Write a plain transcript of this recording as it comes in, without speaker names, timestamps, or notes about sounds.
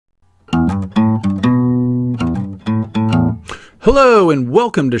Hello and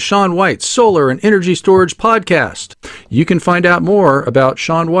welcome to Sean White's Solar and Energy Storage Podcast. You can find out more about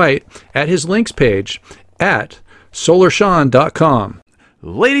Sean White at his links page at solarsean.com.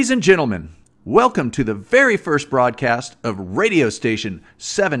 Ladies and gentlemen, welcome to the very first broadcast of radio station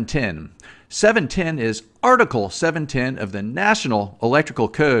 710. 710 is Article 710 of the National Electrical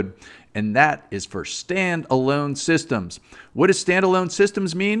Code, and that is for standalone systems. What does standalone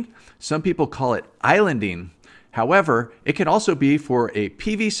systems mean? Some people call it islanding. However, it can also be for a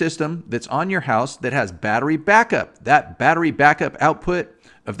PV system that's on your house that has battery backup. That battery backup output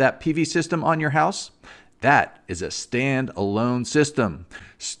of that PV system on your house, that is a standalone system.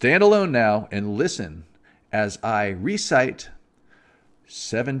 Stand alone now and listen as I recite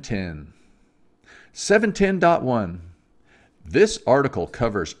 710. 710.1. This article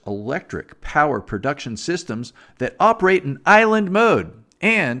covers electric power production systems that operate in island mode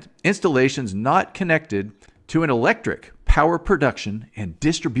and installations not connected to an electric power production and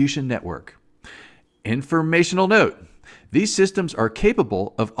distribution network. Informational note: these systems are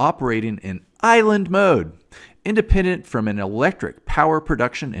capable of operating in island mode, independent from an electric power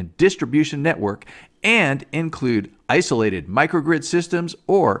production and distribution network, and include isolated microgrid systems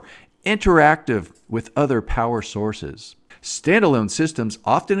or interactive with other power sources. Standalone systems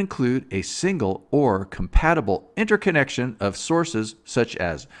often include a single or compatible interconnection of sources such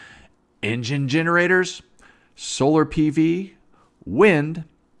as engine generators, solar PV, wind,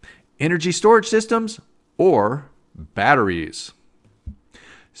 energy storage systems, or batteries.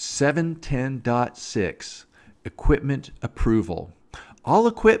 710.6 Equipment Approval. All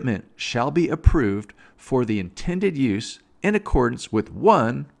equipment shall be approved for the intended use in accordance with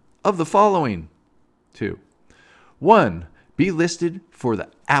one of the following. 2. 1. Be listed for the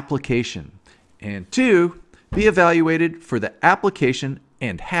application. And 2. Be evaluated for the application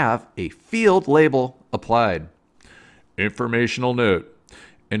and have a field label applied. Informational note: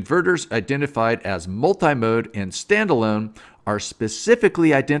 inverters identified as multi-mode and standalone are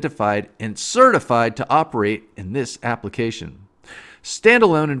specifically identified and certified to operate in this application.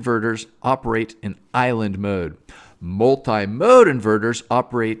 Standalone inverters operate in island mode. Multi-mode inverters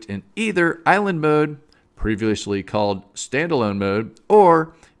operate in either island mode, previously called standalone mode,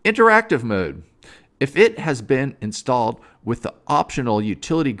 or interactive mode, if it has been installed with the optional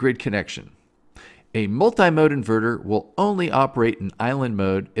utility grid connection. A multi-mode inverter will only operate in island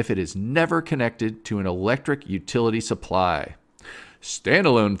mode if it is never connected to an electric utility supply.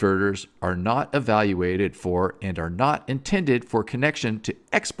 Standalone inverters are not evaluated for and are not intended for connection to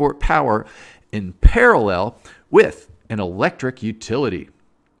export power in parallel with an electric utility.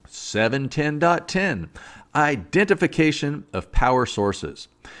 710.10 Identification of power sources.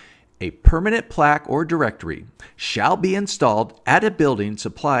 A permanent plaque or directory shall be installed at a building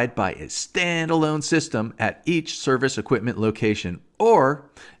supplied by a standalone system at each service equipment location or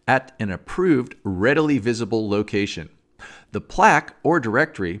at an approved readily visible location. The plaque or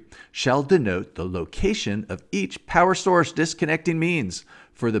directory shall denote the location of each power source disconnecting means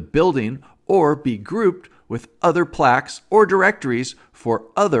for the building or be grouped with other plaques or directories for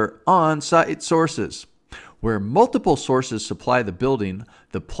other on-site sources. Where multiple sources supply the building,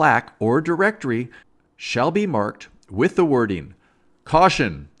 the plaque or directory shall be marked with the wording,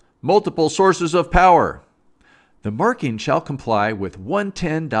 "Caution, multiple sources of power." The marking shall comply with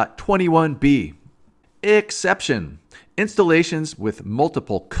 110.21b. Exception: installations with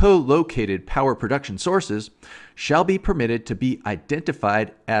multiple co-located power production sources shall be permitted to be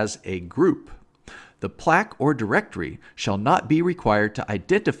identified as a group. The plaque or directory shall not be required to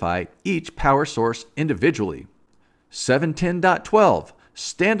identify each power source individually. 710.12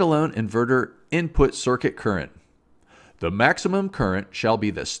 Standalone inverter input circuit current. The maximum current shall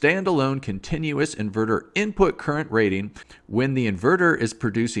be the standalone continuous inverter input current rating when the inverter is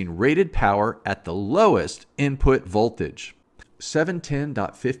producing rated power at the lowest input voltage.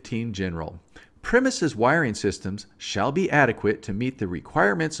 710.15 General. Premises wiring systems shall be adequate to meet the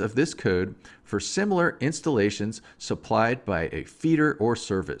requirements of this code for similar installations supplied by a feeder or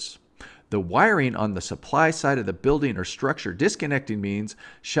service. The wiring on the supply side of the building or structure disconnecting means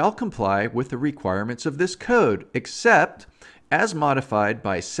shall comply with the requirements of this code, except as modified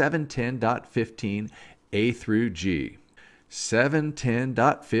by 710.15 A through G.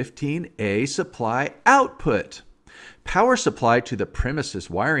 710.15 Supply output. Power supply to the premises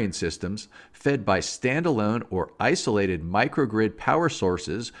wiring systems fed by standalone or isolated microgrid power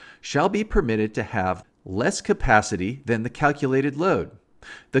sources shall be permitted to have less capacity than the calculated load.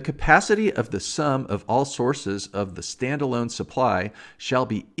 The capacity of the sum of all sources of the standalone supply shall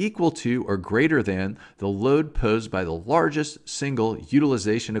be equal to or greater than the load posed by the largest single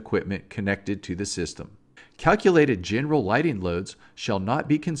utilization equipment connected to the system. Calculated general lighting loads shall not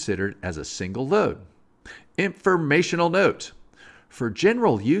be considered as a single load. Informational note. For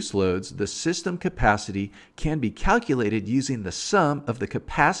general use loads, the system capacity can be calculated using the sum of the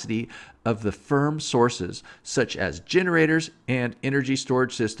capacity of the firm sources, such as generators and energy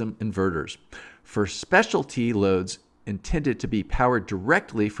storage system inverters. For specialty loads intended to be powered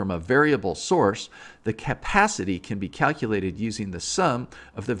directly from a variable source, the capacity can be calculated using the sum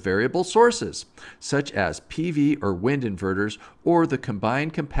of the variable sources, such as PV or wind inverters, or the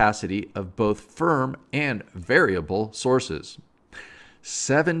combined capacity of both firm and variable sources.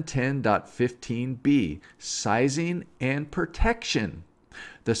 710.15b, Sizing and Protection.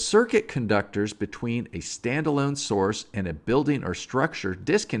 The circuit conductors between a standalone source and a building or structure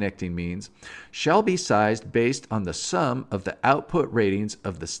disconnecting means shall be sized based on the sum of the output ratings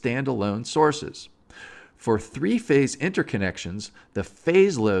of the standalone sources. For three-phase interconnections, the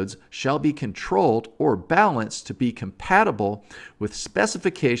phase loads shall be controlled or balanced to be compatible with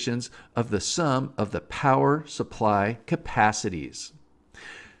specifications of the sum of the power supply capacities.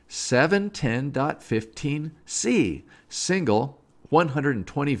 710.15c, Single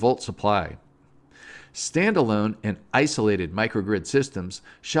 120 volt supply. Standalone and isolated microgrid systems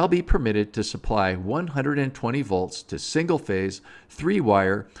shall be permitted to supply 120 volts to single-phase,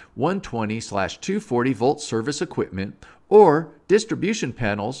 3-wire, 120/240 volt service equipment or distribution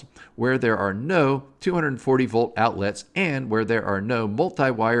panels where there are no 240 volt outlets and where there are no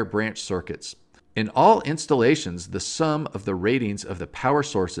multi-wire branch circuits. In all installations, the sum of the ratings of the power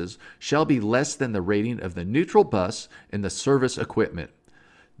sources shall be less than the rating of the neutral bus in the service equipment.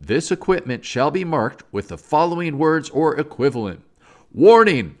 This equipment shall be marked with the following words or equivalent.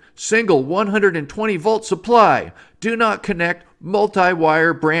 Warning! Single 120 volt supply. Do not connect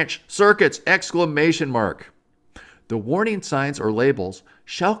multi-wire branch circuits! ! The warning signs or labels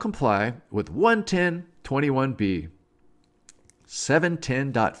shall comply with 110.21b.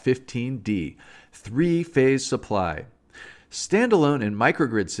 710.15d, Three-phase supply. Standalone and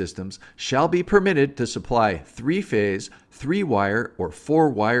microgrid systems shall be permitted to supply three-phase, 3-wire, or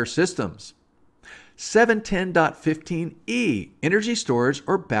 4-wire systems. 710.15e, Energy storage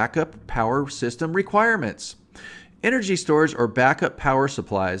or backup power system requirements. Energy storage or backup power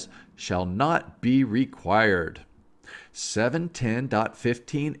supplies shall not be required.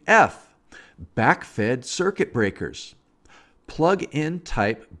 710.15f, Backfed circuit breakers. Plug-in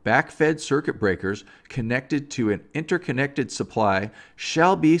type backfed circuit breakers connected to an interconnected supply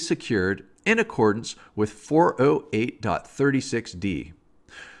shall be secured in accordance with 408.36d.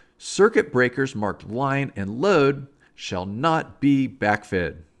 Circuit breakers marked line and load shall not be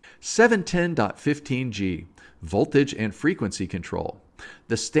backfed. 710.15g, Voltage and frequency control.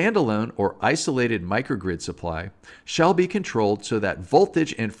 The standalone or isolated microgrid supply shall be controlled so that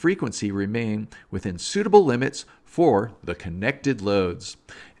voltage and frequency remain within suitable limits for the connected loads.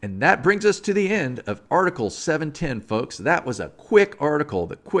 And that brings us to the end of Article 710, folks. That was a quick article,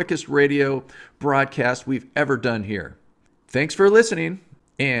 the quickest radio broadcast we've ever done here. Thanks for listening,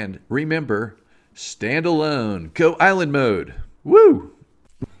 and remember, stand alone, go island mode. Woo!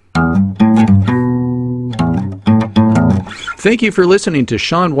 Thank you for listening to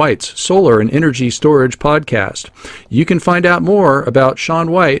Sean White's Solar and Energy Storage Podcast. You can find out more about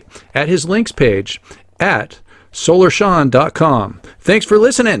Sean White at his links page at solarshawn.com. Thanks for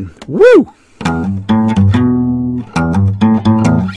listening. Woo!